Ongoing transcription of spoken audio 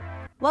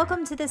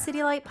Welcome to the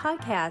City Light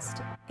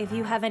Podcast. If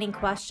you have any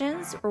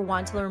questions or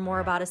want to learn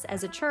more about us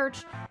as a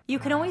church, you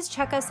can always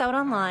check us out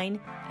online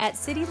at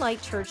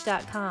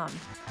citylightchurch.com.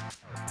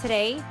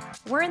 Today,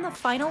 we're in the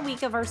final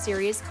week of our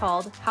series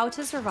called How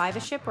to Survive a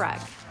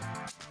Shipwreck.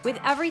 With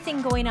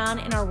everything going on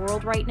in our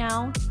world right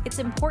now, it's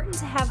important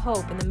to have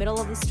hope in the middle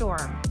of the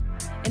storm.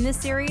 In this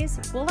series,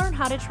 we'll learn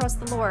how to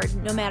trust the Lord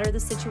no matter the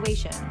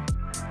situation.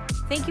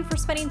 Thank you for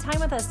spending time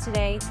with us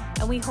today,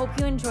 and we hope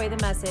you enjoy the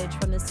message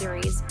from the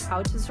series,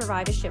 How to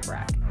Survive a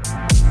Shipwreck.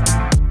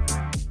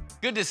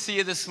 Good to see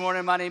you this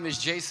morning. My name is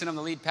Jason. I'm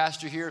the lead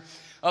pastor here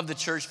of the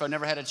church. If I've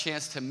never had a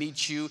chance to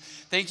meet you,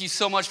 thank you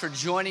so much for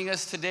joining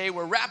us today.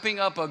 We're wrapping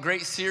up a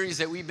great series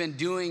that we've been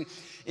doing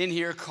in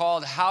here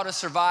called How to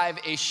Survive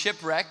a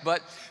Shipwreck.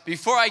 But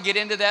before I get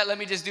into that, let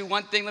me just do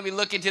one thing. Let me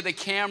look into the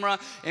camera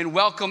and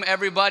welcome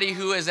everybody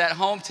who is at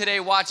home today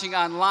watching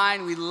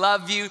online. We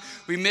love you.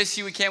 We miss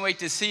you. We can't wait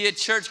to see you.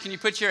 Church, can you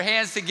put your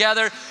hands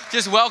together?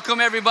 Just welcome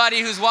everybody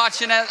who's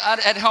watching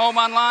at home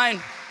online.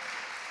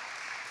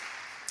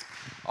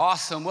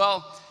 Awesome.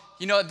 Well,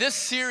 you know, this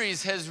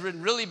series has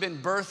really been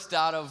birthed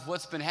out of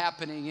what's been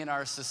happening in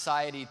our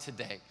society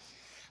today.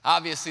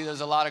 Obviously,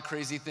 there's a lot of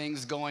crazy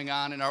things going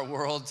on in our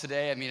world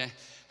today. I mean,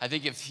 I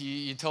think if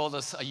you told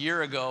us a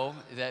year ago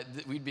that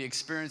we'd be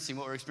experiencing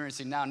what we're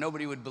experiencing now,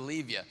 nobody would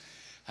believe you.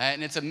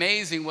 And it's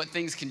amazing what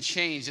things can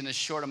change in a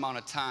short amount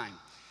of time.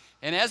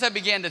 And as I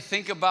began to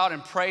think about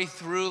and pray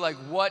through, like,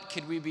 what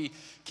could we be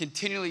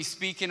continually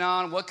speaking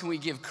on? What can we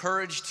give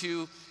courage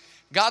to?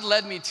 God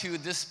led me to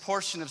this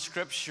portion of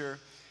Scripture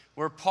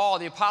where Paul,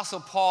 the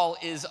Apostle Paul,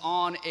 is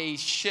on a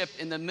ship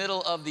in the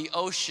middle of the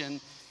ocean.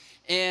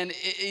 And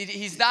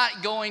he's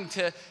not going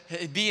to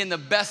be in the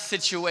best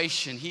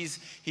situation.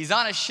 He's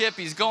on a ship.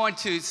 He's going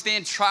to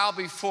stand trial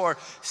before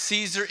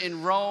Caesar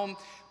in Rome.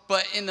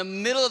 But in the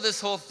middle of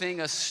this whole thing,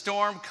 a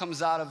storm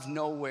comes out of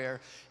nowhere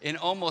and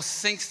almost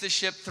sinks the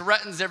ship,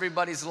 threatens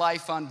everybody's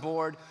life on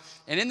board.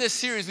 And in this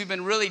series, we've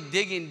been really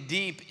digging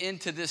deep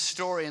into this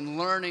story and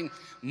learning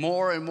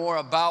more and more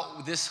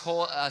about this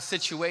whole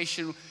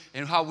situation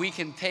and how we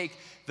can take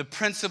the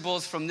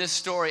principles from this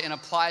story and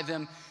apply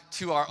them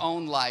to our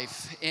own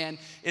life. And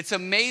it's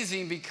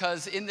amazing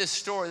because in this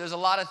story, there's a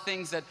lot of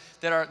things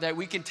that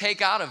we can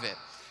take out of it.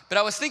 But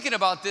I was thinking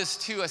about this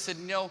too. I said,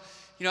 you know,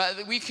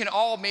 we can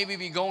all maybe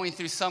be going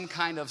through some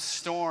kind of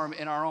storm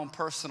in our own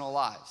personal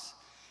lives.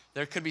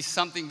 There could be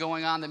something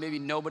going on that maybe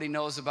nobody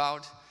knows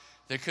about.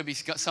 There could be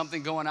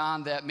something going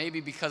on that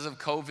maybe because of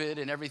COVID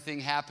and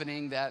everything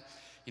happening that,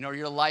 you know,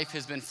 your life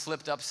has been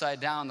flipped upside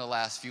down the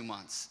last few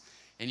months.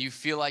 And you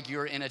feel like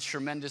you're in a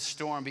tremendous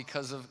storm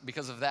because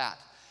of that.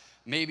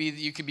 Maybe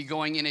you could be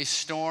going in a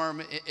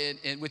storm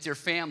with your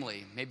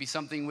family, maybe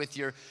something with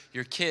your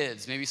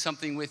kids, maybe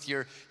something with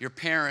your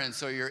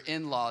parents or your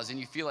in-laws, and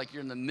you feel like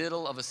you're in the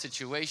middle of a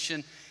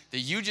situation that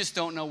you just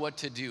don't know what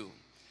to do.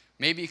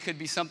 Maybe it could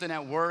be something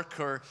at work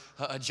or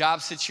a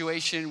job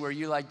situation where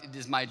you're like,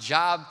 is my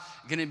job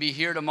gonna be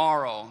here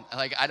tomorrow?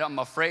 Like, I'm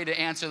afraid to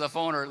answer the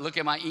phone or look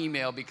at my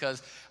email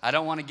because I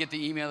don't wanna get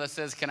the email that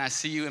says, can I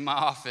see you in my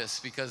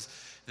office? Because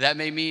that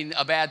may mean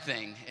a bad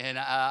thing, and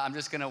I'm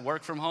just gonna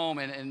work from home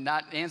and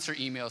not answer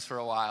emails for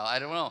a while. I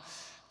don't know.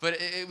 But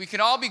we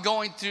can all be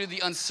going through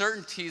the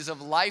uncertainties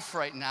of life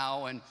right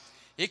now, and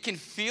it can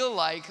feel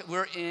like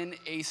we're in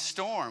a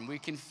storm. We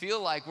can feel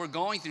like we're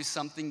going through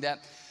something that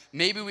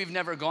maybe we've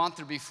never gone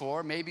through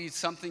before. Maybe it's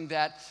something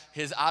that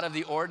is out of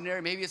the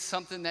ordinary. Maybe it's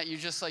something that you're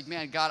just like,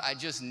 man, God, I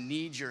just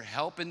need your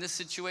help in this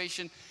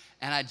situation,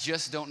 and I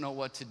just don't know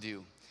what to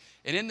do.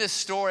 And in this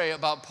story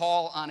about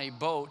Paul on a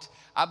boat,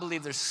 I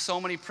believe there's so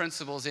many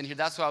principles in here.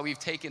 That's why we've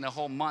taken a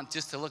whole month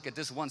just to look at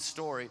this one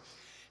story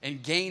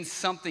and gain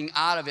something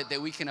out of it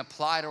that we can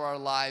apply to our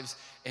lives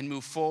and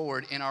move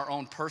forward in our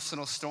own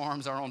personal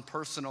storms, our own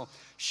personal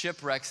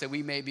shipwrecks that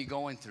we may be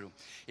going through.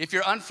 If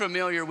you're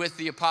unfamiliar with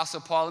the Apostle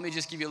Paul, let me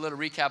just give you a little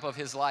recap of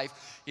his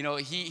life. You know,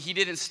 he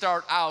didn't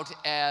start out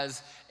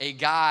as a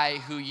guy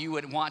who you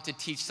would want to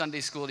teach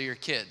Sunday school to your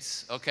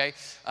kids, okay?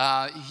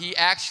 He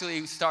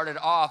actually started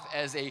off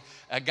as a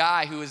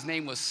guy whose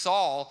name was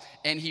Saul,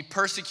 and he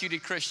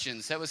persecuted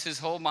Christians. That was his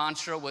whole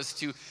mantra, was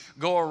to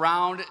go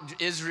around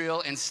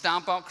Israel and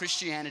stomp out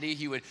Christianity.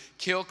 He would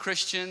kill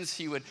Christians.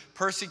 He would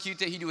persecute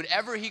them. He'd do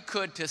whatever he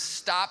could to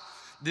stop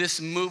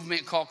this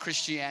movement called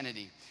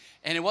Christianity.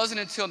 And it wasn't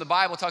until the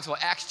Bible talks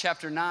about Acts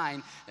chapter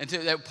 9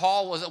 until that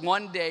Paul was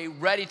one day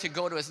ready to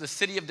go to the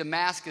city of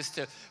Damascus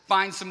to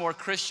find some more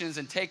Christians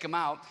and take them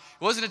out.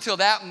 It wasn't until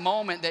that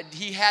moment that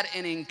he had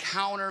an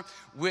encounter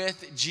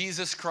with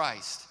Jesus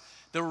Christ.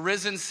 The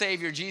risen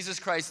Savior, Jesus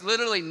Christ,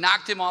 literally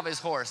knocked him off his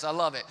horse. I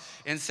love it.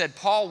 And said,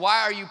 Paul,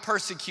 why are you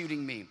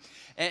persecuting me?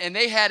 And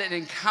they had an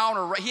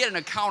encounter. He had an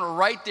encounter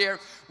right there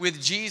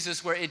with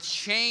Jesus where it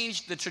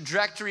changed the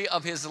trajectory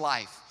of his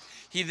life.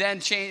 He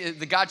then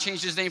God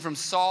changed his name from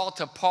Saul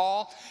to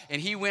Paul, and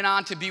he went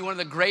on to be one of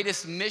the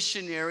greatest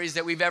missionaries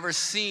that we've ever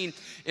seen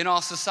in all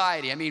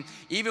society. I mean,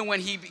 even when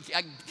he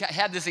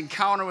had this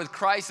encounter with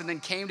Christ and then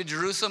came to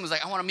Jerusalem, was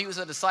like, I want to meet with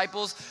the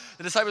disciples.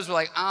 The disciples were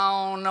like,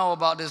 I don't know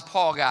about this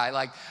Paul guy.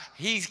 Like,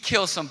 he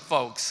kills some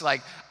folks.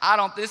 Like,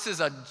 this is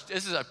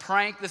a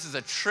prank, this is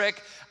a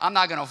trick. I'm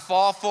not gonna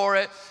fall for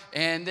it.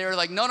 And they're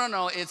like,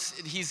 no,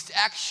 he's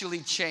actually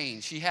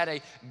changed. He had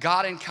a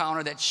God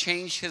encounter that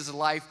changed his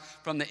life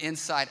from the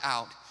inside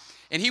out.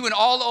 And he went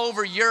all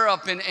over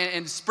Europe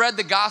and spread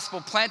the gospel,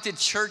 planted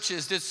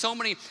churches, did so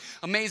many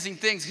amazing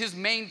things. His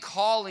main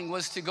calling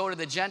was to go to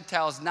the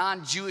Gentiles,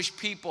 non-Jewish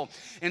people,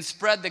 and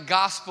spread the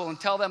gospel and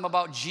tell them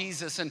about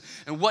Jesus and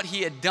what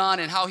he had done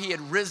and how he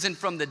had risen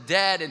from the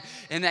dead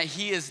and that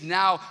he is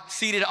now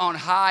seated on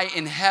high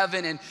in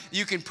heaven and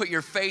you can put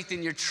your faith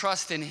and your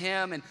trust in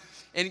him.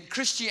 And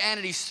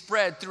Christianity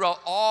spread throughout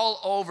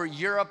all over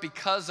Europe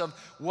because of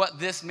what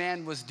this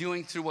man was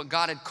doing through what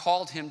God had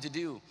called him to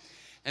do.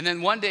 And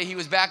then one day he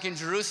was back in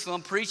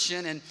Jerusalem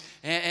preaching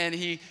and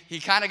he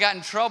kind of got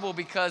in trouble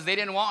because they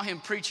didn't want him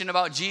preaching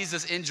about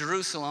Jesus in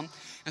Jerusalem.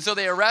 And so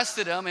they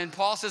arrested him, and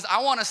Paul says,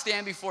 I want to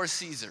stand before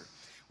Caesar.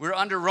 We're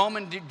under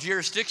Roman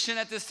jurisdiction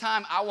at this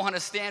time. I want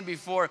to stand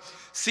before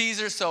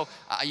Caesar, so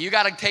you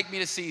got to take me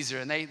to Caesar.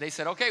 And they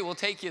said, okay, we'll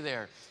take you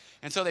there.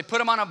 And so they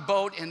put him on a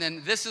boat, and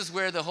then this is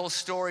where the whole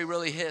story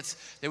really hits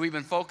that we've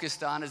been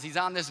focused on, is he's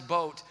on this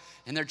boat,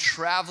 and they're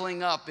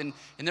traveling up. And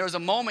there was a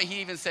moment he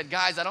even said,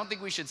 guys, I don't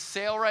think we should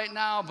sail right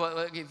now,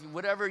 but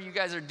whatever you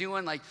guys are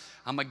doing, like,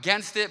 I'm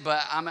against it,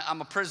 but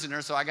I'm a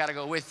prisoner, so I got to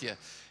go with you.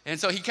 And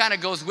so he kind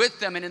of goes with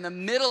them, and in the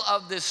middle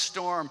of this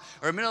storm,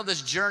 or in the middle of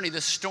this journey, the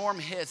storm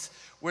hits,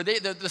 where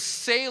the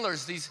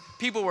sailors, these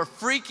people were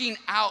freaking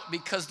out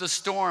because the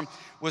storm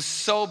was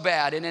so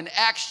bad. And in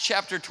Acts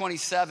chapter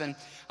 27,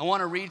 I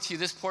want to read to you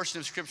this portion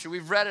of scripture.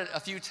 We've read it a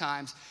few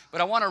times,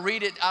 but I want to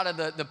read it out of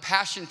the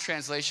Passion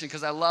Translation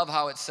because I love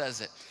how it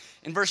says it.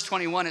 In verse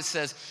 21, it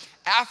says,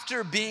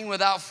 after being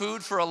without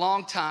food for a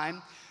long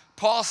time,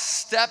 Paul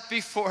stepped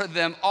before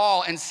them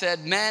all and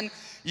said, men,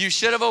 you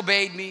should have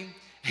obeyed me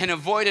and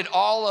avoided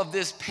all of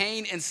this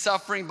pain and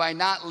suffering by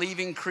not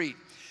leaving Crete.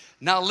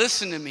 Now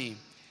listen to me.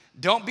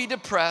 Don't be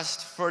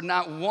depressed, for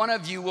not one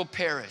of you will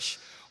perish.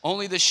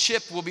 Only the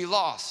ship will be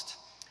lost.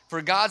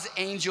 For God's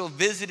angel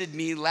visited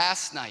me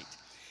last night.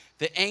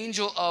 The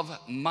angel of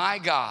my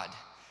God,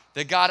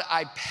 the God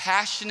I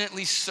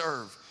passionately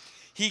serve.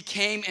 He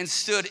came and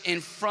stood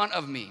in front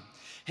of me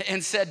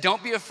and said,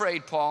 don't be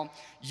afraid, Paul.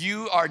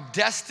 You are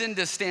destined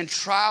to stand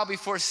trial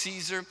before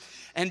Caesar.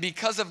 And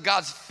because of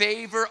God's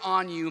favor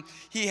on you,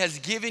 he has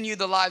given you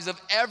the lives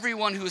of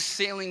everyone who is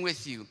sailing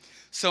with you.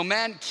 So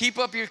man, keep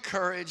up your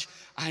courage.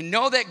 I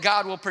know that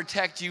God will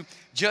protect you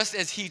just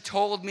as he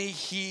told me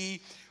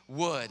he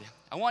would.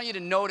 I want you to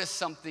notice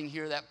something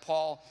here that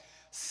Paul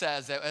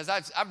says. As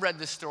I've read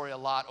this story a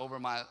lot over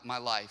my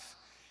life.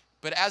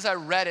 But as I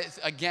read it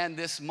again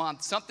this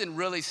month, something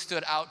really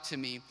stood out to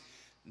me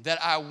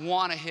that I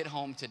want to hit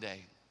home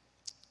today.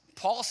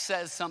 Paul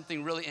says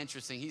something really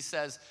interesting. He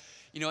says,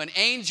 an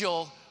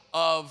angel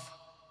of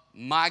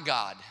my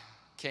God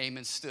came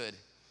and stood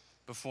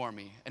before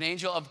me. An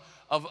angel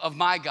of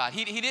my God.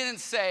 He didn't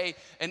say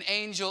an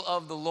angel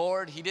of the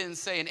Lord. He didn't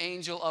say an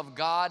angel of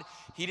God.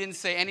 He didn't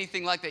say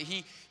anything like that.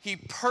 He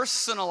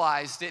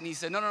personalized it, and he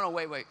said, no,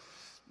 wait.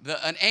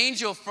 An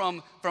angel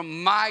from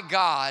my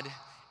God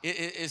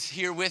is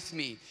here with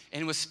me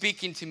and was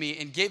speaking to me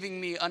and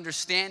giving me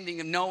understanding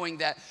of knowing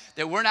that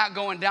we're not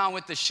going down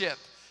with the ship,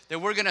 that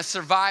we're going to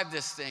survive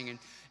this thing.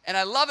 And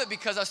I love it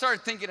because I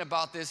started thinking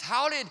about this.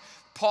 How did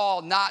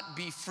Paul not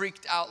be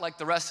freaked out like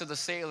the rest of the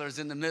sailors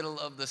in the middle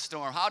of the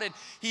storm? How did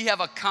he have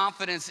a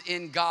confidence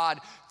in God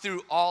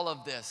through all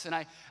of this? And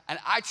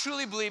I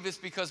truly believe it's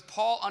because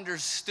Paul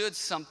understood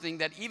something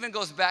that even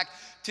goes back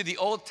to the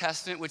Old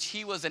Testament, which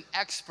he was an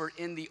expert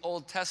in the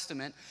Old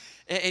Testament.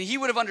 And he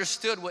would have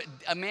understood what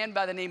a man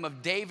by the name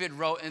of David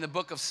wrote in the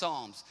book of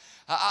Psalms.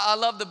 I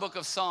love the book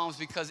of Psalms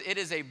because it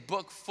is a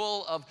book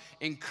full of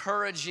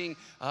encouraging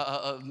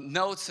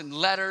notes and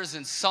letters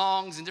and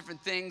songs and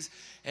different things.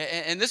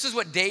 And this is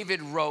what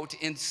David wrote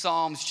in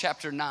Psalms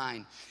chapter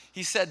 9.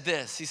 He said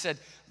this, he said,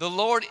 the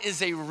Lord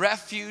is a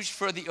refuge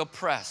for the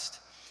oppressed,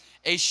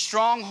 a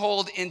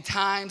stronghold in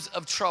times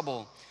of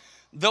trouble.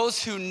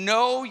 Those who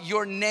know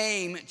your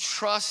name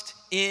trust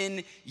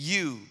in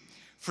you.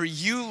 For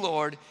you,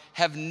 Lord,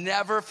 have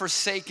never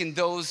forsaken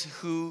those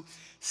who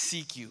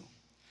seek you.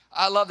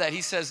 I love that.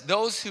 He says,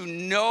 those who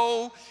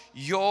know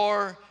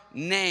your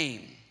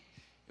name,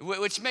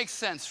 which makes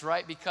sense,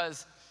 right?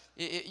 Because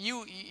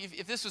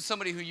if this was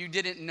somebody who you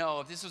didn't know,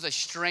 if this was a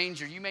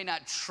stranger, you may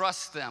not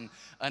trust them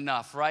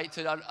enough, right?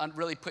 To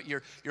really put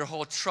your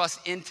whole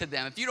trust into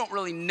them. If you don't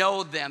really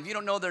know them, you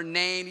don't know their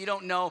name, you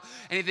don't know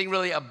anything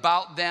really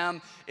about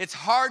them, it's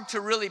hard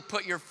to really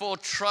put your full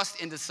trust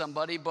into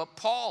somebody. But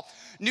Paul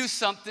knew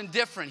something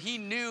different. He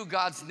knew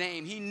God's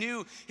name. He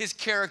knew his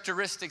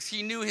characteristics.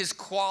 He knew his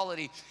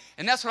quality.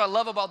 And that's what I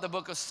love about the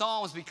book of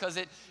Psalms, because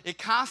it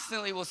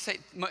constantly will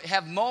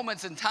have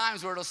moments and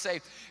times where it'll say,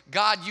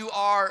 God, you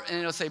are, and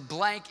it'll say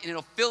blank, and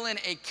it'll fill in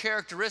a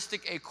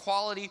characteristic, a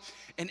quality,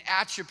 an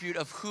attribute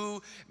of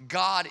who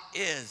God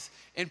is.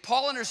 And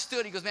Paul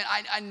understood. He goes, man,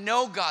 I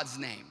know God's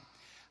name.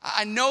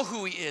 I know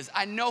who he is.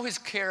 I know his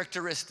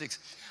characteristics.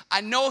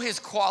 I know his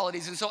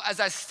qualities. And so as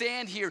I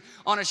stand here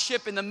on a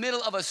ship in the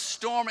middle of a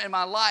storm in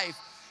my life,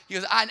 he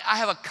goes, I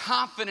have a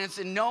confidence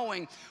in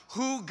knowing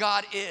who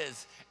God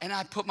is. And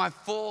I put my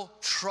full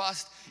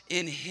trust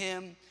in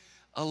him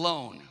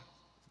alone.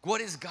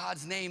 What is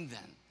God's name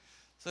then?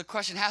 So the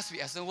question has to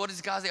be asked, what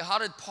is God's name? How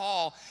did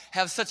Paul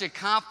have such a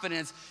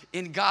confidence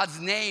in God's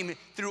name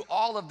through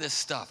all of this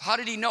stuff? How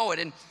did he know it?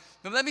 And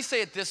let me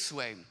say it this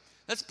way.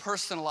 Let's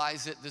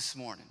personalize it this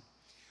morning.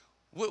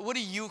 What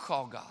do you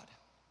call God?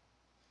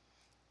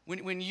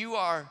 When you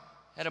are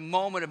at a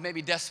moment of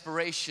maybe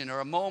desperation or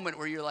a moment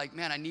where you're like,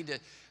 man, I need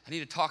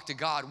to talk to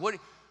God. What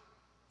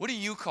do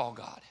you call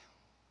God?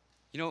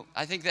 You know,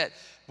 I think that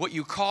what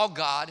you call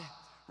God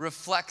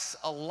reflects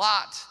a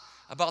lot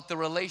about the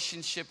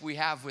relationship we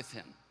have with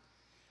him.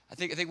 I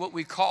think what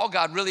we call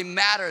God really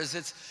matters.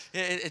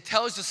 It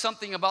tells us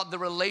something about the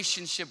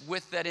relationship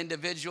with that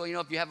individual. You know,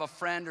 if you have a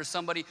friend or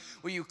somebody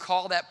where you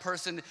call that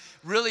person,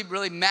 really,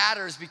 really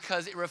matters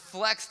because it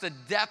reflects the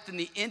depth and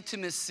the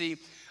intimacy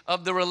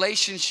of the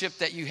relationship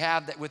that you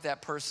have with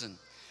that person.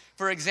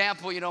 For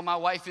example, you know, my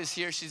wife is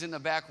here. She's in the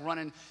back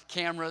running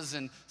cameras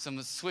and some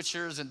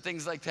switchers and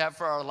things like that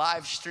for our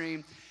live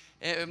stream.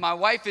 And my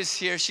wife is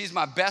here. She's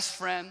my best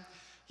friend.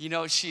 You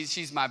know,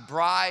 she's my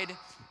bride.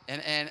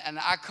 And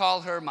I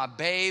call her my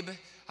babe.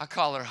 I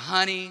call her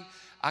honey.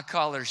 I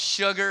call her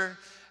sugar.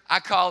 I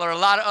call her a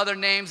lot of other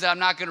names that I'm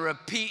not going to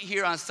repeat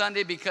here on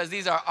Sunday because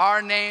these are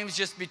our names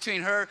just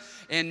between her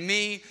and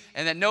me,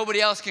 and that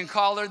nobody else can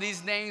call her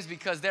these names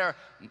because they're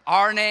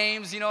our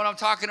names. You know what I'm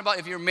talking about?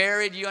 If you're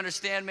married, you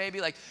understand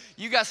maybe. Like,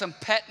 you got some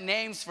pet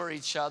names for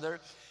each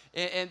other.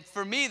 And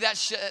for me, that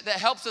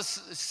helps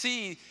us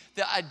see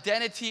the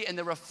identity and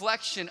the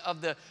reflection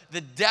of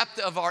the depth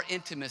of our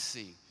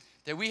intimacy.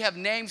 That we have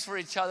names for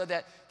each other,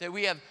 that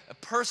we have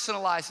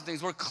personalized some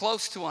things. We're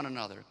close to one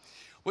another.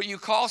 What you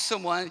call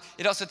someone,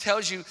 it also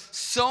tells you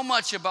so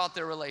much about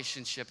their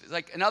relationship.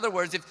 Like, in other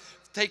words,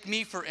 take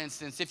me for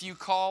instance. If you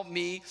call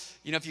me,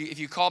 you know, if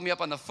you called me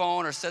up on the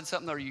phone or said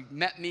something, or you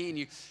met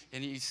me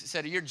and you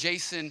said, you're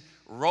Jason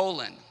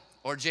Rowland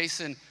or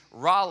Jason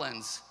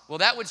Rollins, well,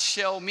 that would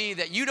show me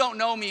that you don't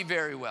know me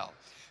very well.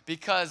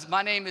 Because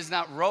my name is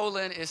not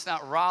Rowland, it's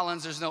not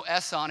Rollins, there's no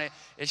S on it,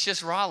 it's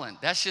just Rollin.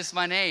 That's just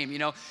my name, you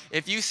know.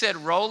 If you said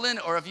Rowland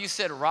or if you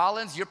said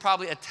Rollins, you're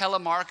probably a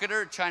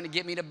telemarketer trying to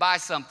get me to buy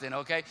something,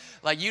 okay?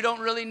 Like, you don't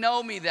really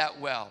know me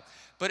that well.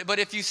 But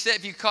if you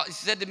said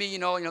to me, you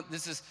know,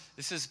 this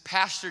is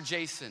Pastor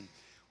Jason,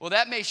 well,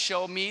 that may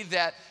show me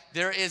that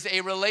there is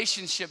a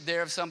relationship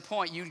there of some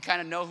point. You kind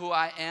of know who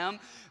I am.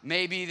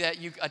 Maybe that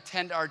you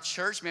attend our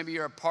church. Maybe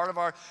you're a part of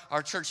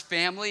our church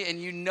family, and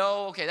you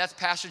know, okay, that's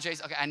Pastor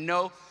Jason. Okay, I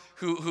know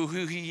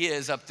who he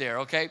is up there,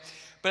 okay?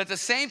 But at the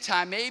same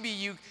time, maybe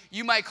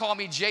you might call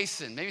me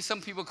Jason. Maybe some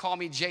people call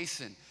me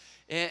Jason.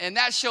 And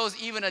that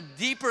shows even a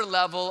deeper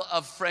level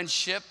of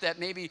friendship, that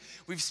maybe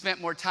we've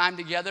spent more time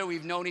together.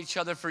 We've known each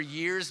other for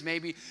years.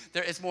 Maybe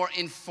it's more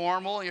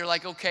informal. And you're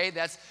like, okay,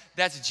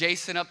 that's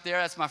Jason up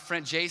there. That's my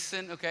friend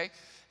Jason, okay?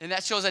 And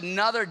that shows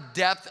another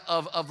depth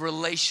of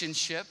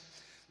relationship.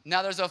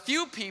 Now, there's a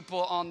few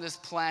people on this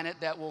planet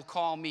that will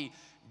call me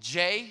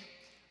Jay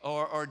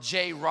or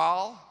Jay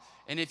Rawl.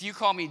 And if you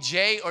call me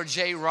Jay or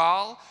Jay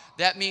Rawl,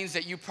 that means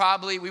that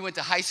we went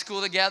to high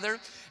school together,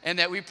 and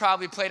that we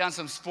probably played on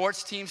some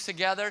sports teams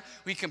together.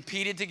 We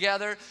competed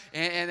together,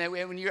 and that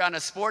when you're on a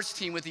sports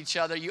team with each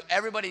other,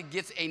 everybody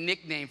gets a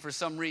nickname for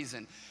some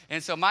reason.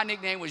 And so my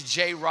nickname was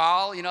Jay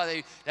Rawl. You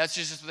know, that's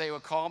just what they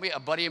would call me. A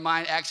buddy of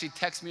mine actually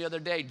texted me the other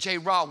day, Jay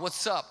Rawl,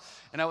 what's up?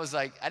 And I was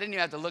like, I didn't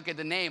even have to look at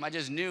the name. I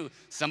just knew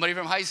somebody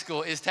from high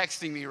school is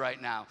texting me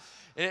right now.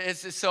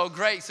 It's so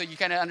great. So you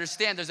kind of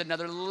understand there's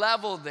another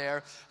level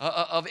there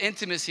of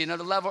intimacy,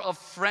 another level of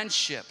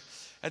friendship.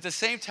 At the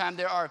same time,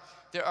 there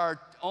are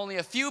only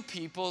a few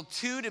people,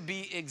 2 to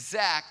be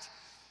exact,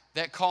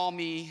 that call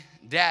me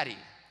daddy.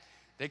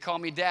 They call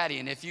me daddy.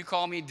 And if you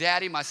call me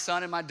daddy, my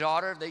son and my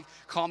daughter, they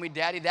call me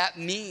daddy, that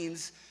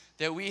means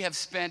that we have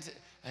spent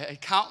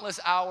countless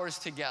hours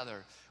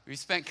together. We've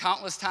spent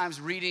countless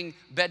times reading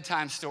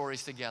bedtime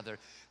stories together.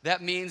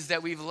 That means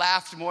that we've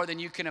laughed more than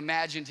you can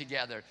imagine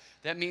together.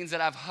 That means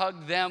that I've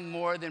hugged them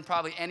more than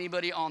probably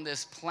anybody on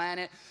this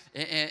planet,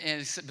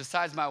 and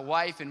besides my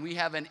wife, and we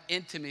have an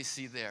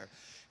intimacy there.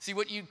 See,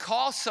 what you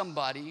call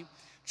somebody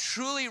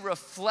truly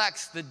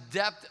reflects the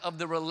depth of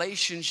the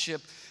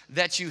relationship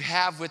that you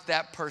have with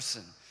that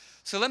person.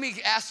 So let me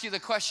ask you the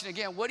question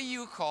again. What do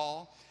you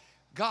call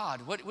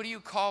God? What do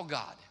you call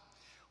God?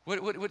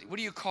 What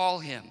do you call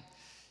him?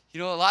 You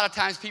know, a lot of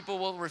times people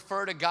will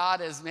refer to God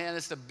as, man,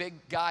 it's the big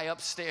guy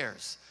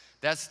upstairs.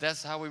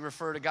 That's how we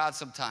refer to God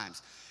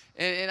sometimes.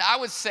 And I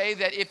would say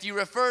that if you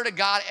refer to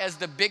God as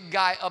the big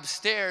guy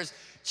upstairs,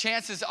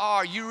 chances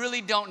are you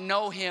really don't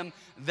know him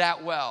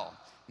that well.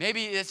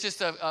 Maybe it's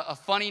just a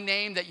funny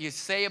name that you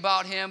say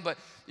about him, but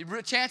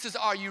chances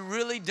are you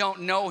really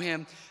don't know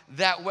him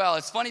that well.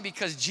 It's funny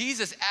because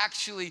Jesus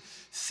actually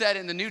said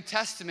in the New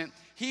Testament,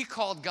 he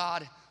called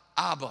God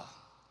Abba.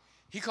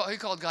 He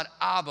called God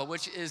Abba,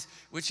 which is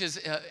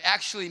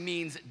actually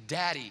means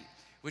daddy,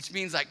 which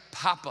means like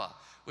papa,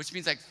 which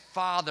means like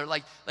Father.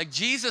 Like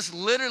Jesus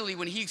literally,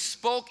 when he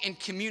spoke and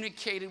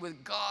communicated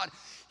with God,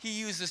 he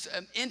used this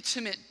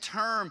intimate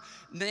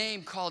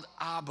name called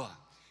Abba.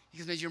 He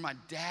goes, man, you're my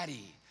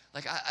daddy.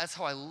 Like, that's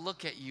how I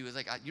look at you. It's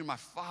like, you're my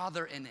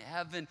Father in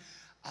heaven.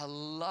 I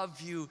love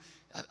you.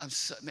 I'm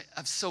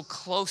so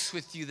close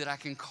with you that I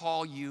can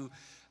call you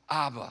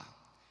Abba.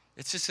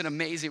 It's just an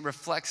amazing,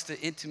 reflects the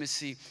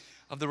intimacy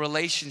of the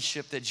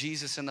relationship that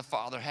Jesus and the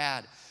Father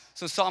had.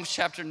 So Psalms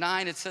chapter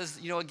 9, it says,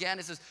 again,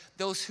 it says,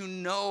 those who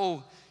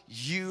know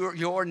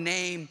your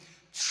name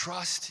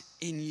trust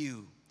in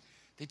you.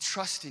 They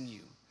trust in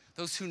you.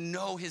 Those who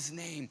know his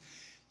name,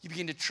 you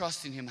begin to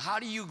trust in him. How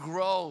do you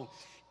grow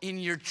in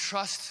your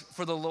trust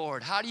for the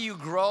Lord? How do you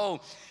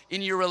grow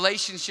in your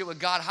relationship with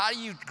God? How do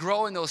you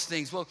grow in those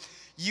things? Well,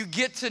 you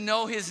get to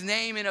know his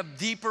name in a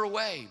deeper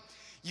way.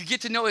 You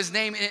get to know his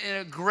name in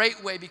a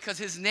great way because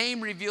his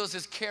name reveals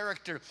his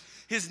character.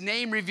 His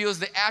name reveals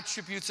the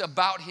attributes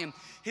about him.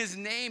 His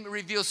name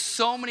reveals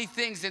so many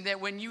things, and that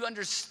when you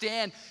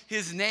understand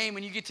his name,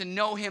 when you get to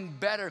know him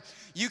better,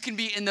 you can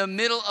be in the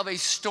middle of a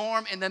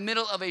storm, in the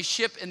middle of a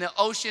ship in the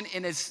ocean,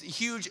 in a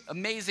huge,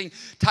 amazing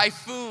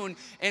typhoon,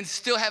 and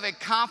still have a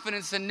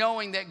confidence in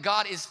knowing that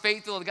God is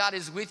faithful, God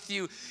is with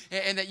you,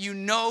 and that you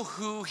know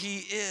who he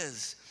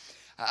is.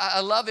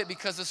 I love it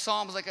because the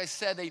Psalms, like I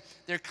said,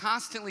 they're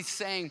constantly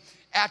saying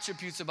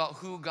attributes about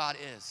who God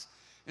is.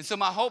 And so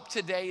my hope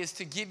today is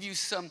to give you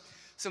some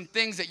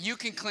things that you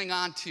can cling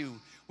on to,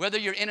 whether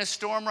you're in a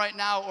storm right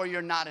now or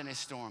you're not in a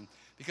storm.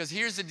 Because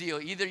here's the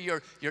deal, either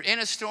you're in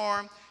a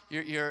storm,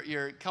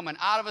 you're coming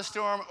out of a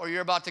storm, or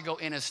you're about to go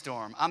in a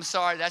storm. I'm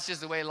sorry, that's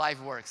just the way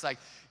life works. Like,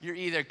 you're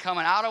either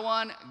coming out of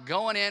one,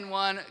 going in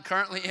one,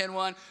 currently in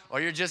one, or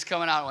you're just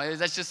coming out of one.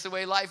 That's just the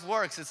way life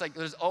works. It's like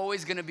there's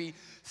always gonna be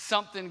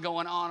something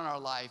going on in our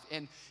life.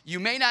 And you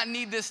may not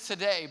need this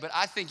today, but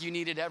I think you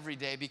need it every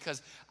day,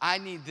 because I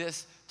need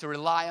this to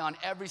rely on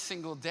every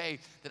single day,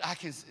 that I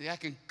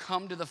can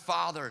come to the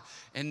Father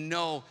and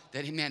know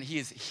that, man, he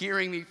is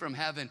hearing me from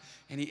heaven,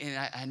 and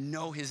I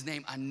know his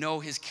name, I know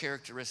his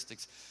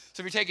characteristics.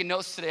 So if you're taking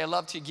notes today, I'd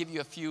love to give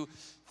you a few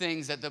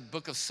things that the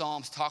book of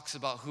Psalms talks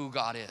about who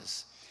God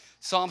is.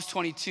 Psalms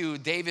 22,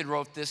 David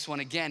wrote this one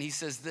again. He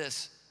says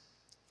this,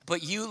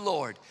 "But you,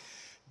 Lord,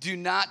 do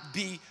not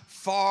be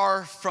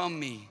far from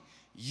me.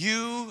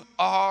 You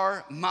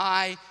are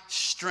my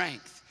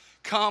strength.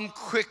 Come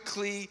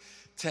quickly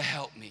to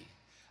help me."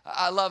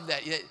 I love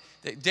that.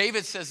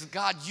 David says,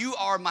 God, you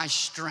are my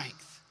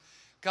strength.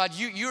 God,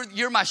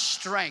 you're my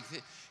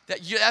strength.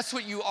 That's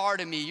what you are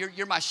to me.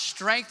 You're my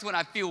strength when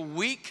I feel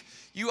weak.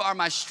 You are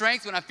my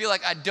strength when I feel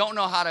like I don't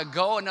know how to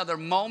go another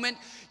moment.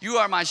 You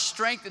are my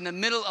strength in the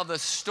middle of the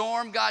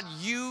storm. God,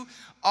 you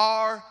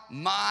are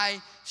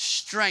my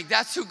strength.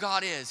 That's who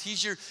God is.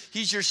 He's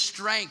your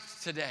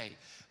strength today.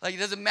 Like, it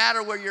doesn't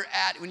matter where you're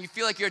at. When you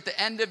feel like you're at the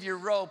end of your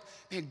rope,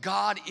 man,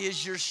 God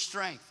is your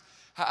strength.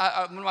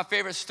 One of my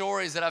favorite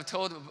stories that I've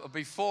told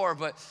before,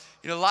 but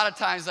a lot of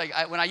times,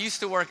 like when I used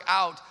to work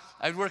out,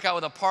 I'd work out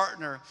with a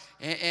partner,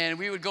 and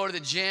we would go to the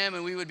gym,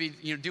 and we would be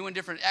doing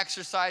different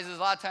exercises. A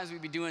lot of times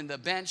we'd be doing the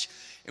bench,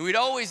 and we'd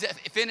always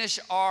finish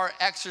our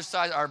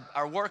exercise,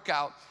 our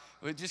workout,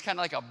 with just kind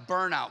of like a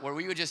burnout, where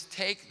we would just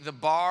take the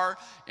bar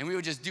and we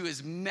would just do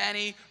as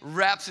many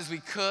reps as we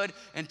could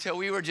until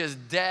we were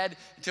just dead,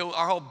 until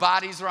our whole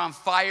bodies were on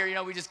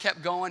fire. We just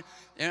kept going.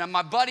 And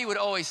my buddy would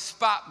always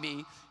spot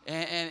me,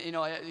 and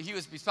he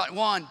would be spotting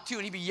 1, 2,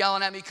 and he'd be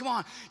yelling at me, "Come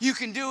on, you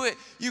can do it,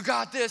 you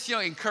got this,"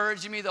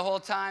 encouraging me the whole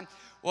time.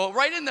 Well,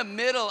 right in the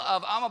middle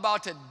of I'm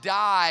about to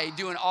die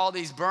doing all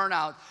these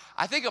burnouts,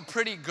 I think a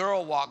pretty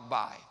girl walked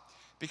by,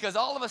 because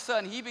all of a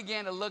sudden he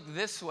began to look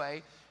this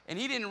way, and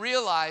he didn't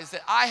realize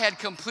that I had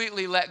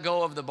completely let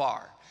go of the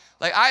bar.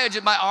 Like,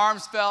 my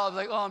arms fell. I was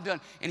like, "Oh, I'm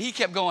done." And he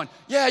kept going,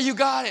 "Yeah, you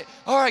got it.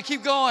 All right,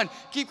 keep going,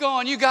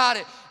 you got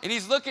it." And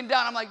he's looking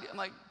down. I'm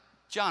like,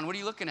 "John, what are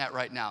you looking at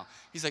right now?"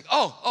 He's like,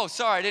 oh,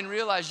 sorry, I didn't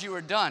realize you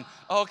were done.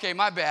 "Oh, okay,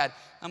 my bad."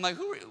 I'm like,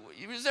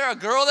 "Was there a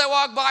girl that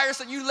walked by or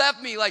something? You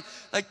left me. Like,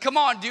 come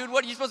on, dude.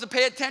 What, are you supposed to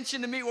pay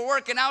attention to me? We're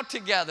working out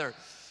together."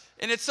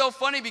 And it's so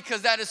funny,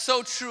 because that is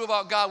so true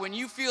about God. When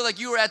you feel like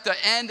you are at the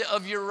end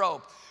of your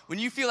rope, when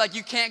you feel like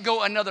you can't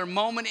go another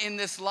moment in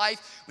this life,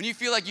 when you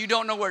feel like you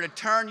don't know where to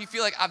turn, you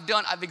feel like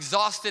I've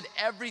exhausted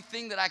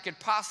everything that I could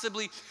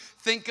possibly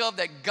think of,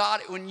 that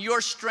God, when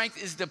your strength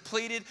is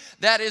depleted,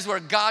 that is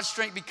where God's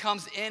strength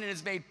becomes in and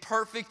is made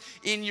perfect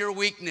in your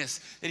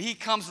weakness. That he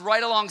comes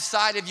right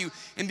alongside of you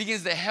and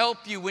begins to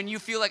help you when you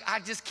feel like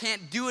I just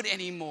can't do it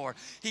anymore.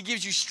 He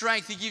gives you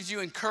strength, he gives you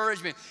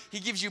encouragement, he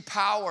gives you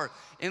power.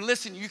 And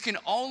listen, you can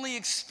only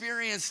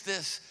experience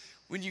this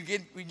when you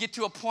get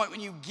to a point when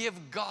you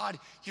give God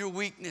your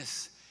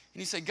weakness.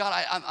 And you say,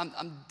 "God,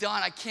 I'm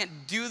done. I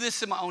can't do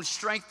this in my own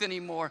strength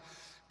anymore.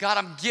 God,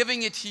 I'm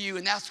giving it to you."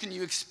 And that's when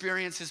you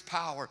experience his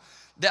power.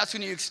 That's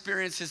when you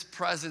experience his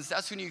presence.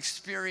 That's when you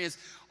experience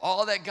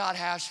all that God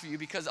has for you,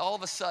 because all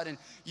of a sudden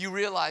you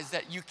realize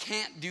that you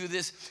can't do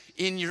this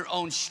in your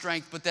own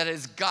strength, but that it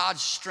is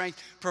God's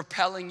strength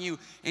propelling you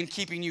and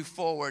keeping you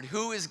forward.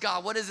 Who is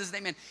God? What is his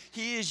name? And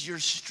he is your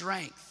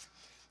strength.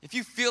 If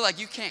you feel like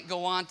you can't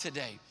go on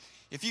today,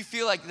 if you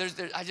feel like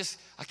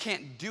I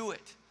can't do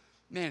it,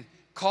 man,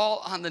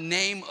 call on the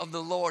name of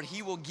the Lord.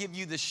 He will give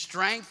you the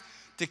strength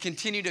to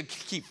continue to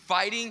keep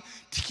fighting,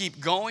 to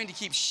keep going, to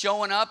keep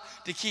showing up,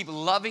 to keep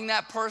loving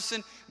that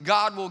person.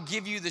 God will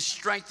give you the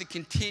strength to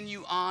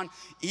continue on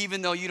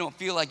even though you don't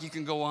feel like you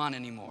can go on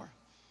anymore.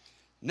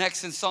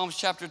 Next, in Psalms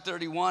chapter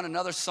 31,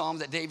 another psalm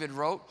that David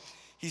wrote,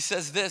 he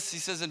says this, he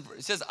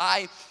says,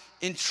 I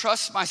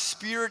entrust my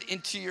spirit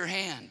into your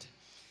hand.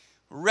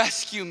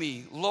 Rescue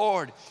me,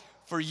 Lord,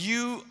 for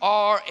you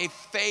are a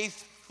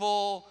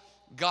faithful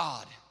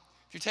God.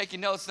 If you're taking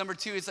notes, number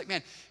 2, it's like,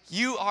 man,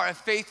 you are a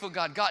faithful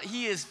God. God,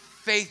 he is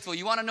faithful.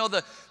 You want to know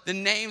the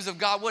names of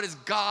God? What is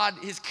God,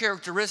 his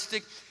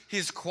characteristic,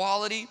 his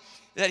quality?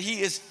 That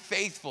he is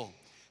faithful.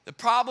 The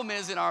problem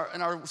is in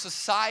our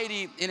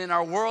society and in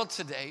our world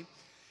today,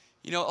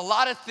 a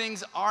lot of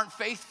things aren't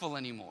faithful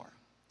anymore.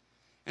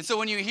 And so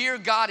when you hear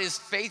God is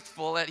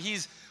faithful, that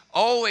he's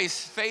always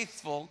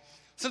faithful,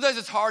 sometimes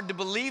it's hard to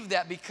believe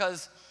that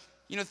because,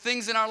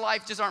 things in our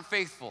life just aren't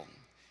faithful.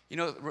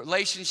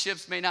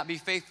 Relationships may not be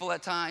faithful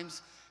at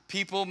times.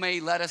 People may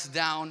let us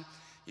down.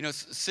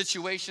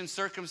 Situations,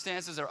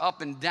 circumstances are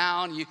up and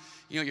down.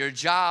 Your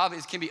job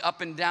can be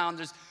up and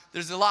down.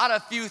 There's a lot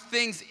of few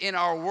things in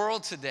our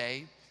world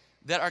today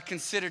that are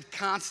considered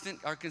constant,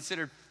 are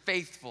considered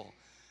faithful.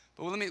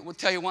 But we'll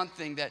tell you one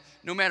thing, that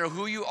no matter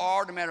who you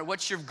are, no matter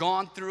what you've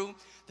gone through,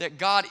 that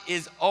God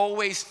is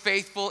always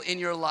faithful in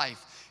your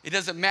life. It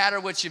doesn't matter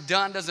what you've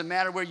done, doesn't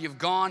matter where you've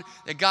gone,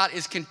 that God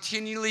is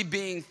continually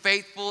being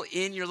faithful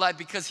in your life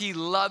because he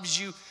loves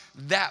you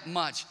that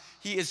much.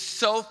 He is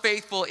so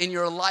faithful in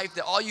your life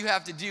that all you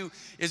have to do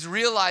is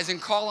realize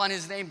and call on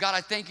his name. God,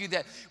 I thank you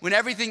that when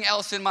everything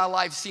else in my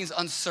life seems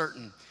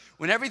uncertain,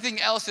 when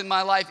everything else in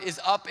my life is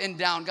up and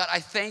down, God, I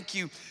thank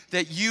you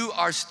that you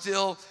are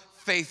still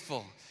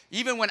faithful.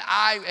 Even when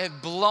I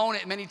have blown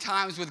it many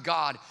times with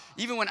God,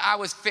 even when I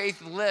was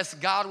faithless,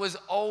 God was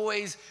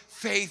always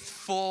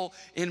faithful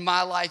in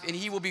my life, and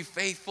he will be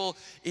faithful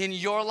in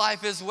your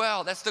life as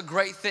well. That's the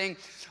great thing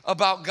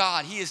about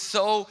God. He is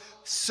so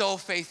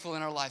faithful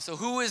in our life. So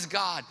who is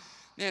God?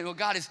 Man,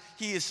 well,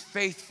 he is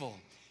faithful.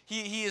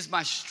 He is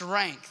my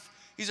strength.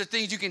 These are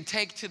things you can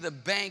take to the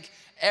bank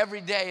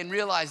every day and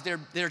realize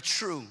they're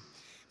true.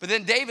 But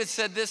then David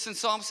said this in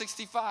Psalm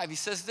 65. He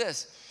says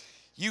this,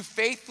 you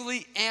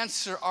faithfully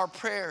answer our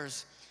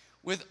prayers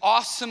with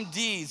awesome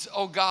deeds,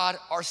 O God,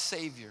 our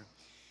Savior.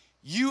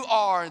 You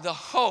are the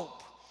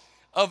hope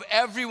of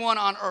everyone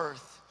on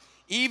earth,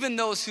 even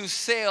those who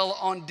sail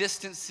on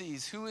distant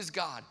seas. Who is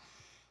God?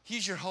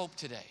 He's your hope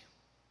today.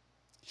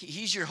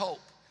 He's your hope.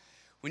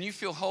 When you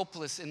feel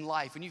hopeless in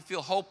life, when you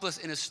feel hopeless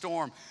in a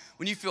storm,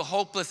 when you feel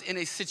hopeless in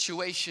a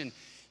situation,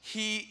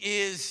 he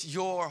is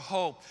your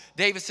hope.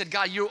 David said,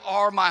 God, you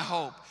are my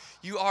hope.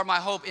 You are my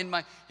hope.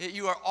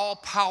 You are all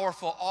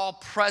powerful, all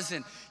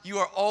present. You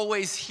are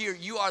always here.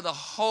 You are the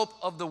hope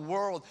of the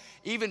world.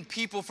 Even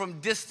people from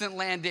distant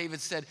land, David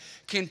said,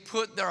 can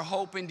put their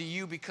hope into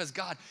you because,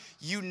 God,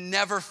 you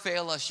never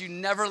fail us. You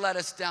never let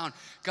us down.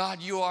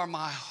 God, you are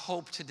my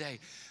hope today.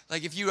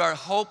 Like if you are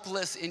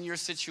hopeless in your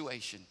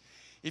situation,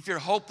 if you're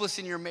hopeless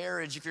in your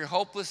marriage, if you're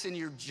hopeless in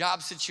your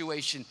job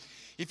situation,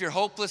 if you're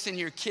hopeless in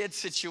your kid's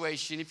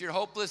situation, if you're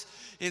hopeless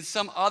in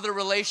some other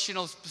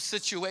relational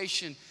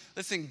situation,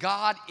 listen,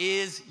 God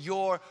is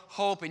your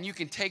hope, and you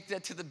can take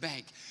that to the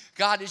bank.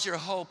 God is your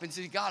hope. And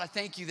say, God, I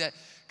thank you that,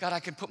 God,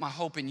 I can put my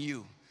hope in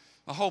you.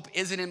 My hope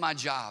isn't in my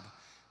job.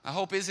 My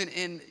hope isn't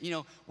in,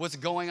 what's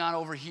going on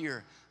over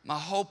here. My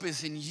hope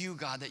is in you,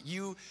 God, that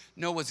you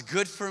know what's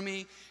good for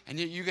me, and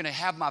you're going to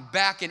have my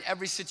back in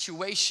every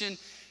situation,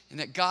 and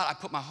that, God, I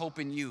put my hope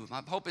in you.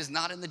 My hope is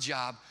not in the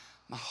job.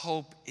 My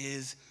hope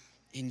is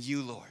in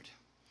you, Lord.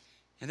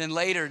 And then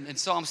later in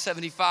Psalm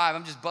 75,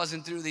 I'm just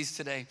buzzing through these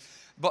today.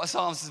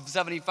 Psalm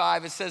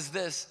 75, it says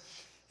this.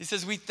 It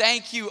says, we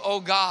thank you, O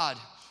God.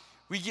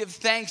 We give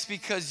thanks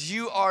because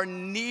you are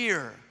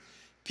near.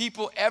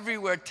 People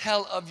everywhere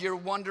tell of your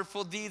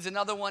wonderful deeds.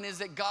 Another one is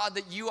that, God,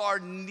 that you are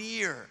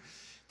near,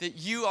 that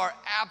you are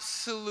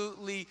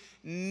absolutely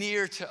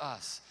near to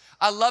us.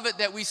 I love it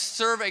that we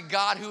serve a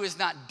God who is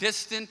not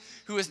distant,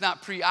 who is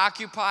not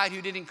preoccupied,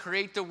 who didn't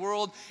create the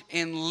world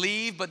and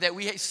leave, but that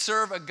we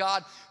serve a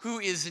God who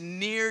is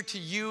near to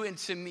you and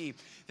to me,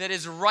 that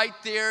is right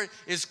there,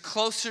 is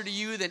closer to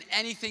you than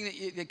anything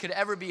that could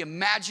ever be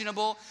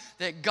imaginable,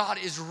 that God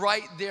is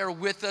right there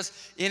with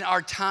us in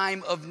our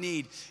time of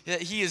need,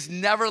 that he has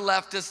never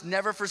left us,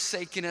 never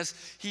forsaken us.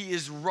 He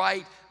is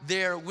right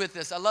there with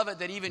us. I love it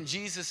that even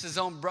Jesus, his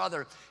own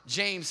brother,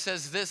 James,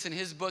 says this in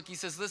his book. He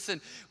says,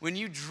 listen, when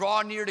you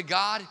draw near to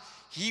God,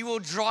 he will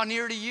draw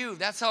near to you.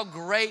 That's how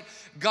great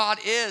God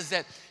is,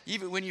 that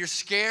even when you're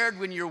scared,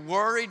 when you're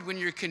worried, when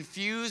you're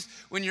confused,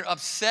 when you're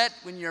upset,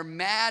 when you're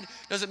mad,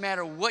 doesn't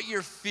matter what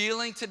you're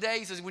feeling today.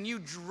 He says, when you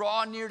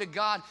draw near to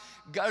God,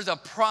 there's a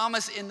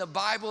promise in the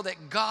Bible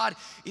that God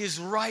is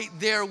right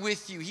there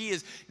with you. He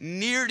is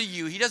near to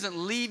you. He doesn't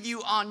leave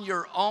you on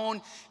your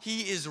own.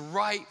 He is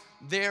right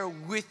there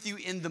with you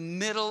in the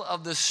middle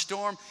of the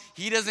storm.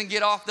 He doesn't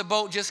get off the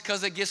boat just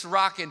because it gets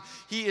rocking.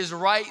 He is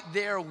right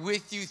there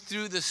with you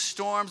through the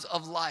storms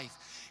of life.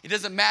 It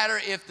doesn't matter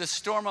if the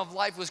storm of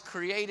life was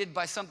created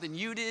by something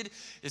you did,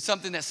 it's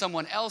something that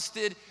someone else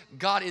did.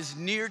 God is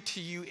near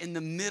to you in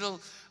the middle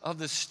of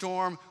the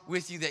storm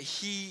with you, that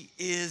he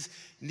is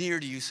near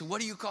to you. So what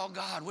do you call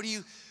God? What do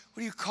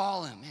you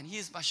call him? Man, he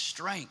is my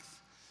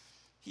strength.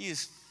 He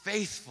is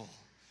faithful.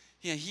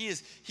 Yeah, he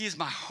is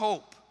my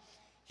hope.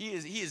 He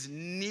is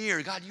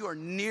near. God, you are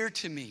near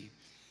to me.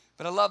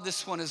 But I love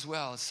this one as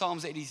well.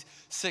 Psalms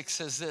 86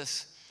 says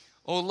this,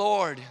 "O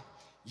Lord,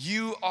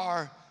 you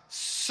are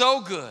so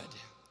good,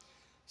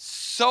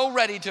 so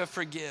ready to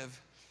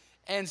forgive,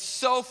 and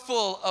so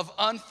full of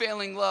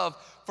unfailing love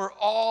for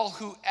all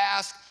who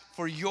ask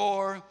for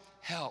your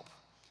help."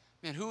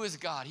 Man, who is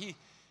God? He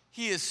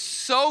is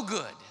so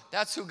good.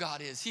 That's who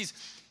God is.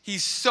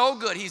 He's so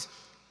good.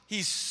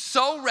 He's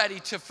so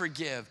ready to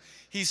forgive.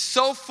 He's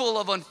so full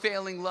of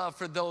unfailing love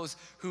for those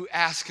who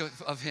ask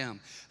of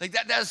him. Like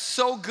that is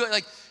so good.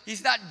 Like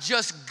he's not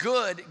just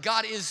good.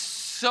 God is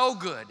so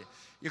good.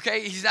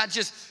 Okay? He's not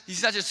just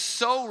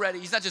so ready.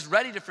 He's not just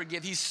ready to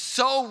forgive. He's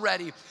so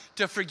ready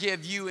to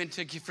forgive you and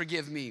to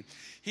forgive me.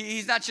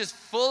 He's not just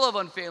full of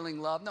unfailing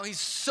love. No, he's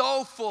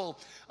so full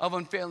of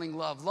unfailing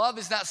love. Love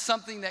is not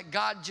something that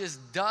God just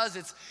does.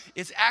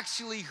 It's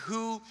actually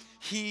who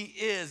he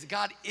is.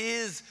 God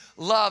is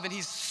love, and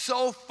he's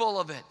so full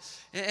of it.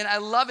 And I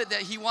love it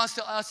that he wants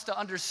us to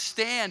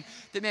understand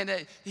that, man,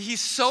 that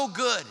he's so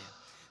good.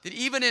 That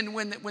even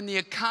when the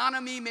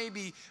economy may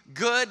be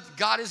good,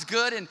 God is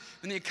good. And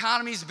when the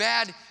economy is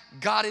bad,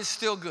 God is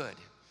still good.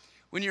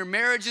 When your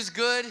marriage is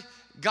good,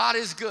 God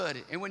is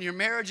good. And when your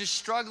marriage is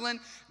struggling,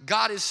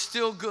 God is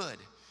still good.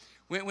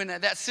 When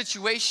that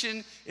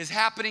situation is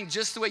happening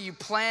just the way you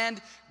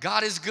planned,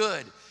 God is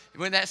good.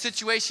 When that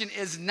situation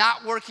is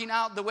not working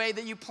out the way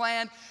that you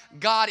planned,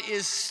 God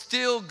is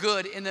still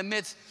good in the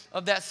midst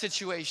of that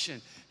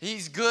situation.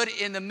 He's good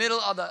in the middle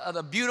of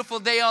the beautiful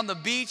day on the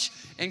beach,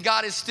 and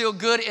God is still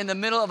good in the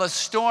middle of a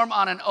storm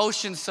on an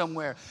ocean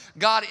somewhere.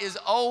 God is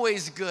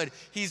always good.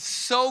 He's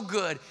so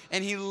good,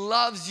 and he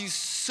loves you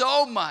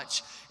so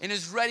much, and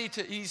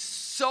he's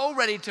so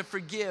ready to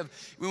forgive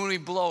when we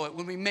blow it,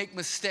 when we make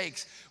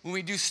mistakes, when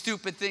we do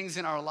stupid things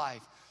in our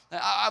life.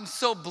 I'm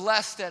so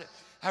blessed that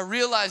I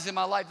realized in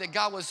my life that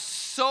God was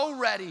so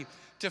ready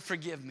to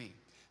forgive me,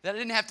 that I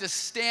didn't have to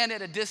stand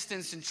at a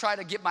distance and try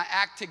to get my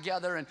act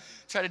together and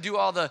try to do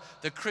all the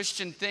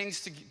Christian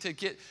things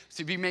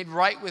to be made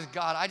right with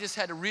God. I just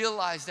had to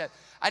realize that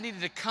I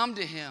needed to come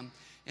to him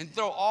and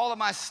throw all of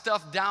my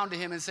stuff down to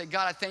him and say,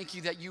 God, I thank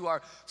you that you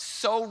are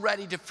so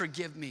ready to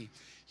forgive me.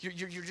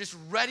 You're just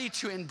ready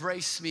to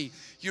embrace me.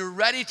 You're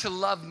ready to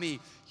love me.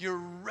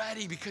 You're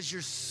ready because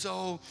you're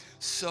so,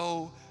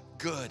 so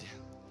good.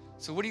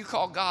 So what do you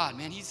call God,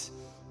 man?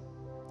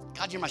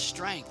 God, you're my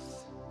strength.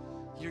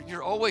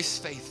 You're always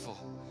faithful.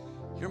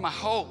 You're my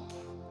hope.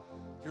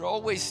 You're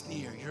always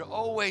near. You're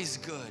always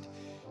good.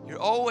 You're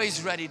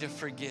always ready to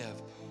forgive.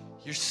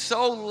 You're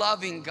so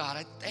loving, God.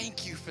 I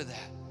thank you for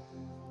that.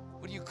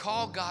 What you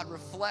call God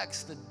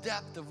reflects the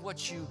depth of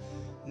what you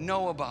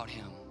know about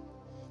him.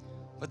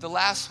 But the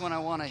last one I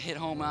want to hit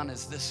home on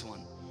is this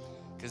one,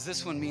 because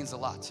this one means a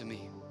lot to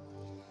me.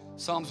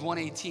 Psalms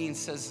 118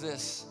 says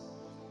this.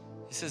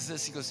 He says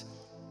this, he goes,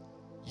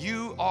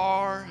 "You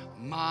are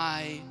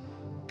my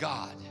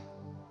God,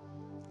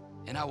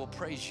 and I will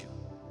praise you.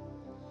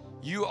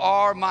 You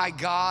are my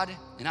God,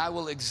 and I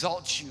will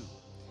exalt you.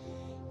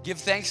 Give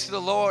thanks to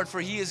the Lord,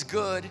 for he is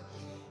good.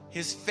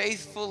 His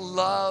faithful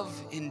love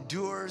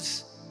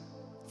endures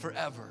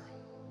forever."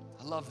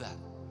 I love that.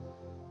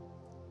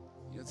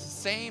 You know, it's the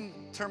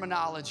same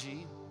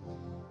terminology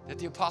that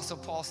the Apostle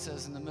Paul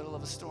says in the middle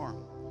of a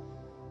storm.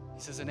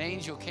 He says, "An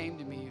angel came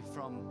to me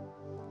from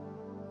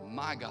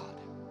my God,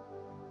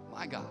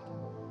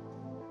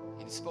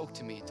 and he spoke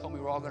to me and told me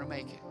we're all going to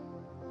make it."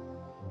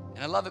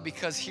 And I love it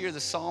because here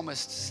the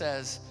psalmist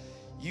says,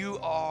 "You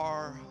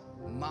are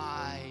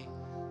my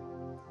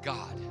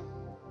God."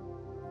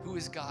 Who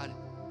is God?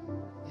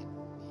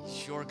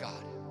 He's your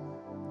God.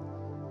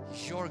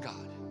 He's your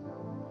God.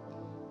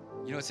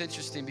 You know, it's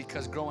interesting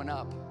because growing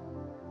up,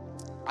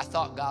 I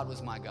thought God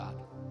was my God.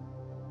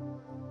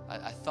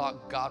 I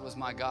thought God was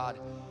my God,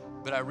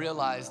 but I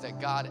realized that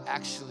God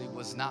actually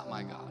was not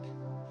my God.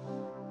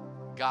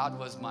 God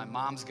was my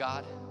mom's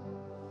God,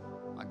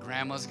 my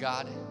grandma's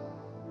God,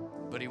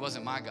 but he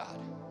wasn't my God.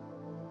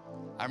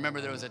 I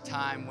remember there was a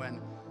time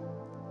when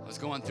I was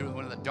going through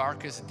one of the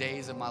darkest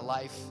days of my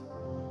life,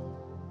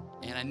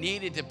 and I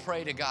needed to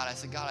pray to God. I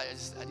said, God,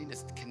 I need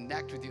to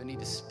connect with you. I need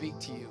to speak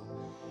to you.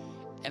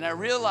 And I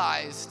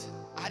realized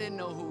I didn't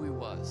know who he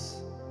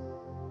was.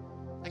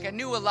 Like, I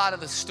knew a lot of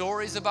the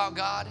stories about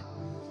God.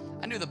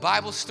 I knew the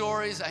Bible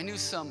stories. I knew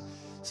some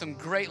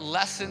great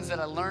lessons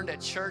that I learned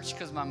at church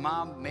because my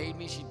mom made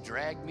me. She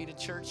dragged me to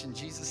church in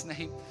Jesus'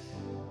 name.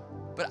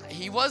 but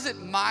he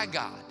wasn't my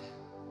God.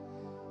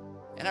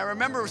 And I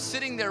remember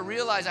sitting there,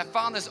 realized I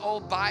found this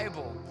old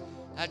Bible.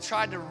 And I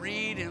tried to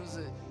read, and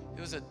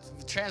it was a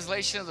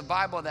translation of the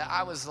Bible that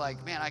I was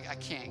like, man, I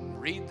can't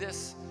read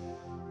this.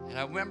 And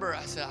I remember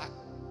I said,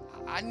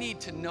 I need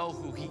to know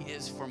who he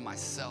is for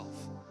myself.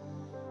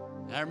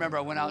 And I remember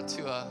I went out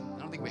to I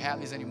don't think we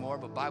have these anymore,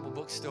 but Bible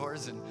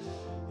bookstores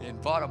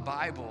and bought a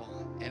Bible.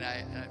 And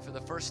I for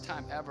the first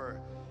time ever,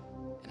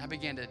 and I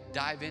began to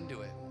dive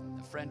into it.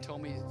 A friend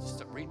told me,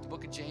 read the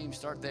book of James,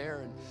 start there,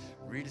 and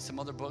read some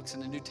other books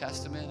in the New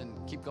Testament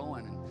and keep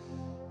going.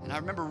 And I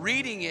remember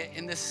reading it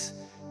in this,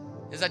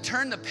 as I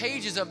turned the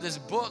pages of this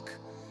book,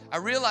 I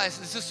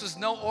realized this was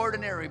no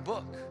ordinary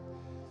book.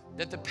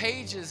 That the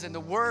pages and the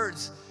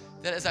words,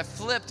 that as I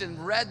flipped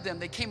and read them,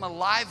 they came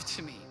alive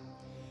to me.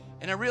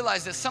 And I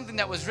realized that something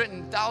that was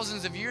written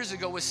thousands of years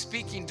ago was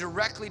speaking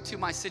directly to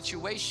my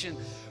situation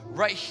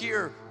right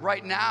here,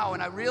 right now.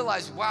 And I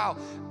realized, wow,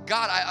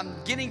 God, I'm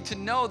getting to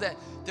know that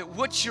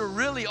what you're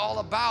really all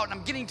about. And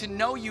I'm getting to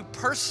know you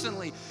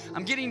personally.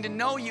 I'm getting to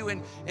know you.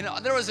 And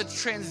there was a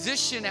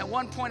transition at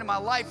one point in my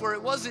life where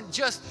it wasn't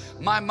just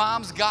my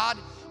mom's God.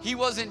 He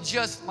wasn't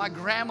just my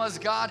grandma's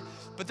God.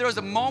 But there was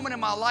a moment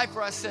in my life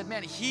where I said,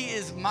 man, he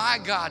is my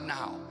God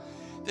now.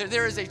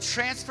 There is a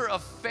transfer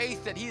of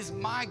faith that he is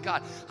my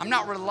God. I'm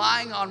not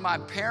relying on my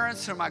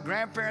parents or my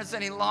grandparents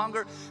any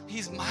longer.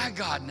 He's my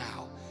God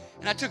now.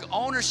 And I took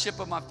ownership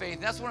of my faith.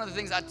 And that's one of the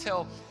things I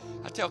tell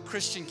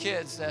Christian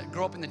kids that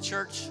grow up in the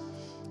church,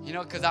 you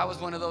know, because I was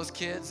one of those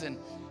kids. And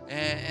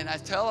I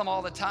tell them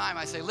all the time,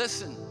 I say,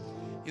 listen,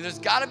 there's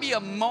got to be a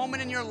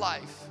moment in your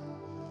life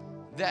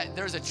that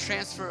there's a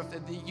transfer of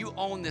that you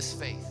own this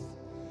faith.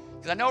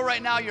 Because I know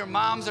right now your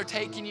moms are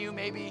taking you,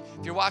 maybe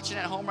if you're watching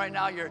at home right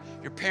now, your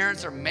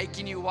parents are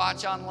making you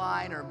watch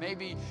online, or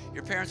maybe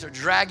your parents are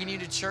dragging you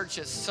to church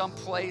at some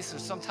place or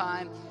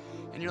sometime,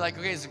 and you're like,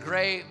 okay, it's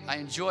great, I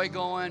enjoy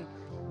going,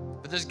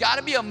 but there's got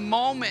to be a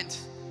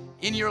moment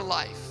in your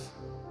life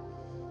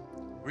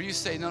where you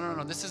say,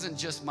 no, this isn't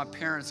just my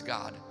parents'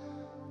 God,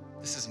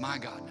 this is my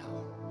God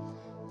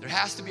now. There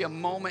has to be a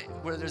moment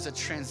where there's a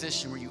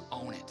transition where you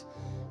own it.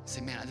 Say,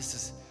 man,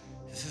 this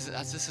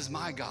is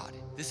my God.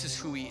 This is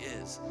who he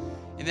is.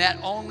 And that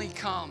only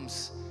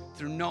comes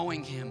through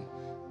knowing him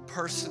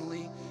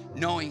personally,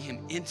 knowing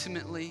him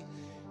intimately,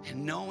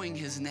 and knowing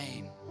his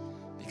name.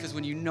 Because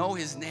when you know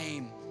his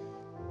name,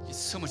 it's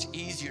so much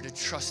easier to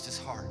trust his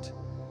heart.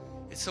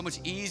 It's so much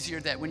easier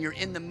that when you're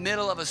in the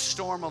middle of a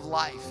storm of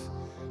life,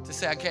 to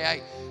say,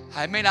 okay,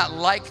 I may not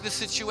like the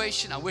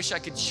situation. I wish I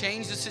could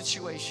change the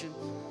situation.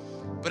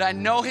 But I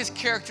know his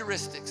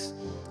characteristics.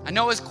 I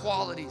know his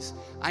qualities.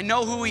 I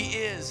know who he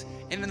is.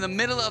 And in the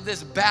middle of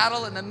this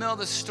battle, in the middle of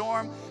the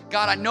storm,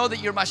 God, I know that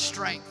you're my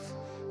strength.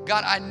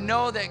 God, I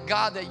know that,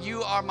 God, that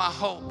you are my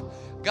hope.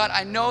 God,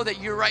 I know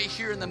that you're right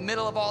here in the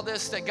middle of all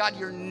this, that, God,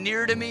 you're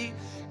near to me.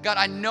 God,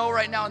 I know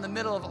right now in the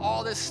middle of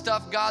all this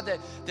stuff, God,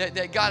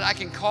 that God, I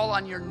can call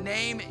on your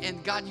name,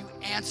 and, God, you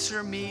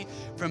answer me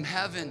from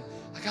heaven.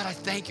 God, I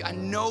thank you. I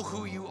know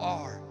who you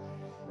are.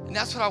 And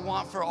that's what I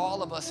want for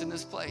all of us in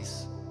this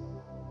place.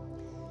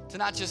 To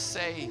not just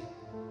say,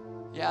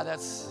 yeah,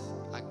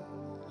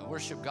 I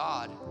worship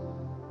God.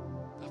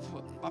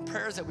 My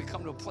prayer is that we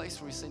come to a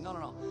place where we say,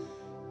 no,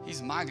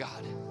 he's my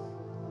God.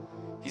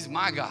 He's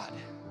my God.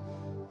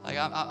 Like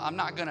I'm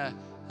not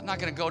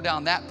gonna go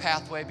down that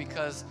pathway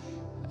because,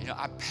 you know,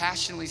 I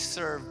passionately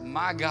serve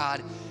my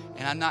God,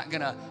 and I'm not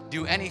gonna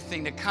do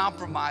anything to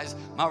compromise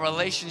my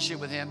relationship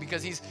with him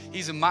because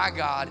he's my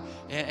God,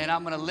 and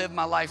I'm gonna live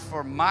my life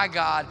for my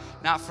God,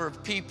 not for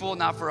people,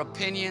 not for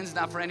opinions,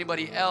 not for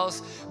anybody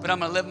else, but I'm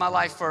gonna live my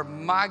life for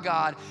my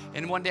God,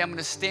 and one day I'm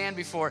gonna stand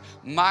before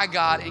my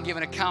God and give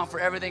an account for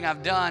everything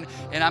I've done,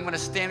 and I'm gonna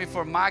stand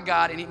before my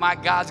God, and my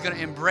God's gonna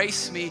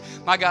embrace me,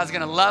 my God's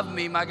gonna love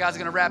me, my God's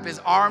gonna wrap his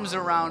arms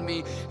around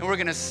me, and we're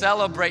gonna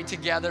celebrate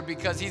together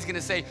because he's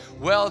gonna say,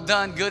 well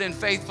done, good and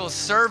faithful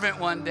servant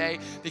one day,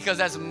 because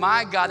that's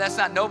my God. That's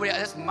not nobody,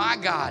 that's my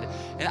God.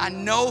 And I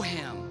know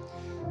him.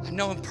 I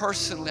know him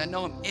personally. I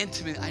know him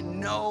intimately. I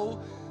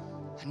know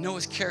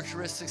his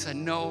characteristics. I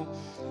know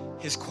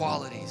his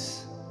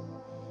qualities.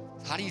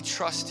 How do you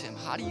trust him?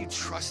 How do you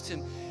trust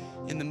him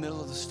in the middle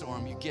of the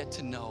storm? You get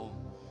to know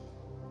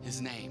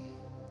his name.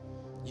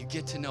 You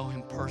get to know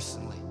him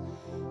personally.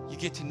 You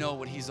get to know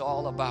what he's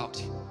all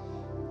about.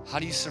 How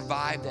do you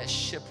survive that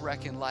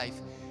shipwreck in life?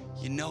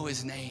 You know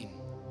his name.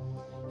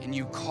 And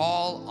you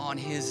call on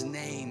his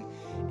name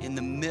in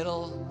the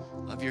middle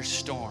of your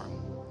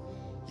storm.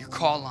 You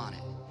call on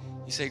it.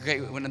 You say,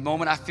 great, when the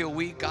moment I feel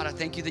weak, God, I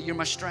thank you that you're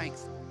my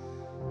strength.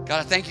 God,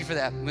 I thank you for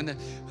that.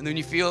 When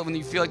you feel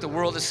like the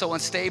world is so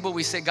unstable,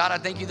 we say, God, I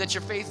thank you that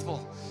you're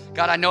faithful.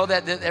 God, I know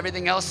that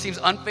everything else seems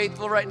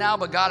unfaithful right now,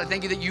 but God, I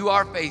thank you that you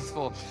are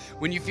faithful.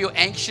 When you feel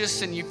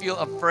anxious and you feel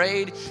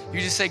afraid,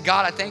 you just say,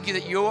 God, I thank you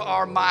that you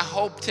are my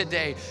hope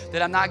today,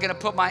 that I'm not gonna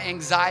put my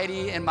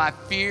anxiety and my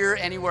fear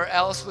anywhere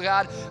else,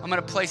 God. I'm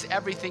gonna place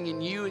everything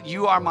in you.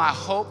 You are my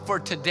hope for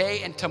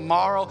today and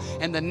tomorrow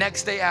and the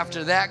next day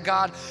after that,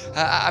 God.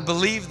 I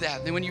believe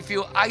that. And when you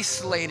feel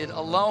isolated,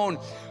 alone,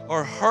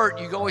 or hurt,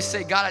 you always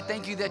say, God, I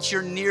thank you that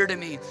you're near to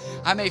me.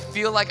 I may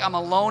feel like I'm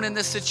alone in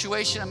this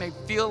situation. I may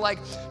feel like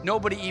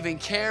nobody even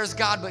cares,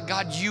 God, but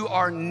God, you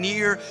are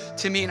near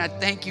to me, and I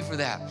thank you for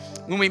that.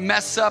 When we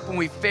mess up, when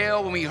we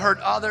fail, when we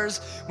hurt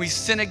others, we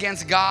sin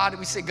against God,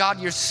 we say, God,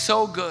 you're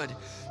so good.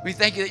 We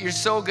thank you that you're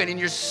so good and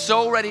you're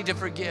so ready to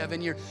forgive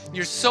and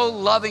you're so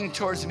loving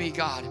towards me,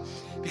 God,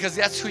 because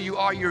that's who you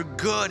are. You're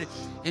good,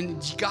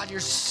 and God,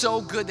 you're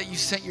so good that you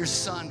sent your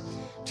son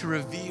to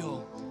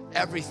reveal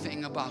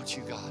everything about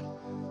you, God.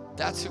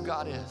 That's who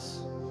God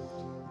is.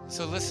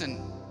 So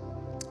listen,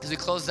 as we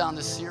close down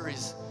this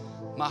series,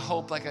 my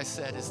hope, like I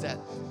said, is that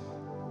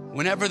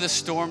whenever the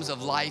storms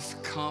of life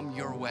come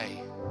your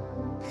way,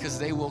 because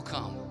they will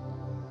come,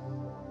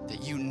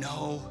 that you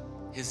know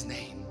his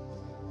name.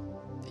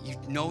 That you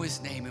know his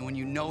name, and when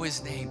you know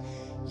his name,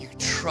 you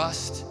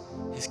trust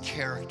his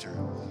character.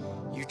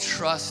 You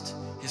trust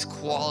his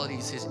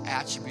qualities, his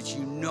attributes.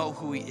 You know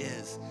who he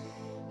is.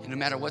 And no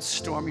matter what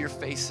storm you're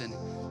facing,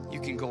 you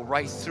can go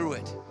right through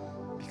it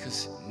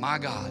because my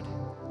God,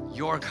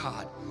 your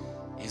God,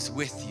 is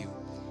with you,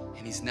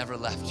 and he's never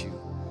left you,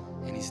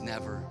 and he's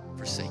never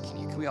forsaken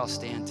you. Can we all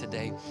stand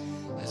today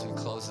as we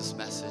close this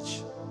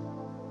message?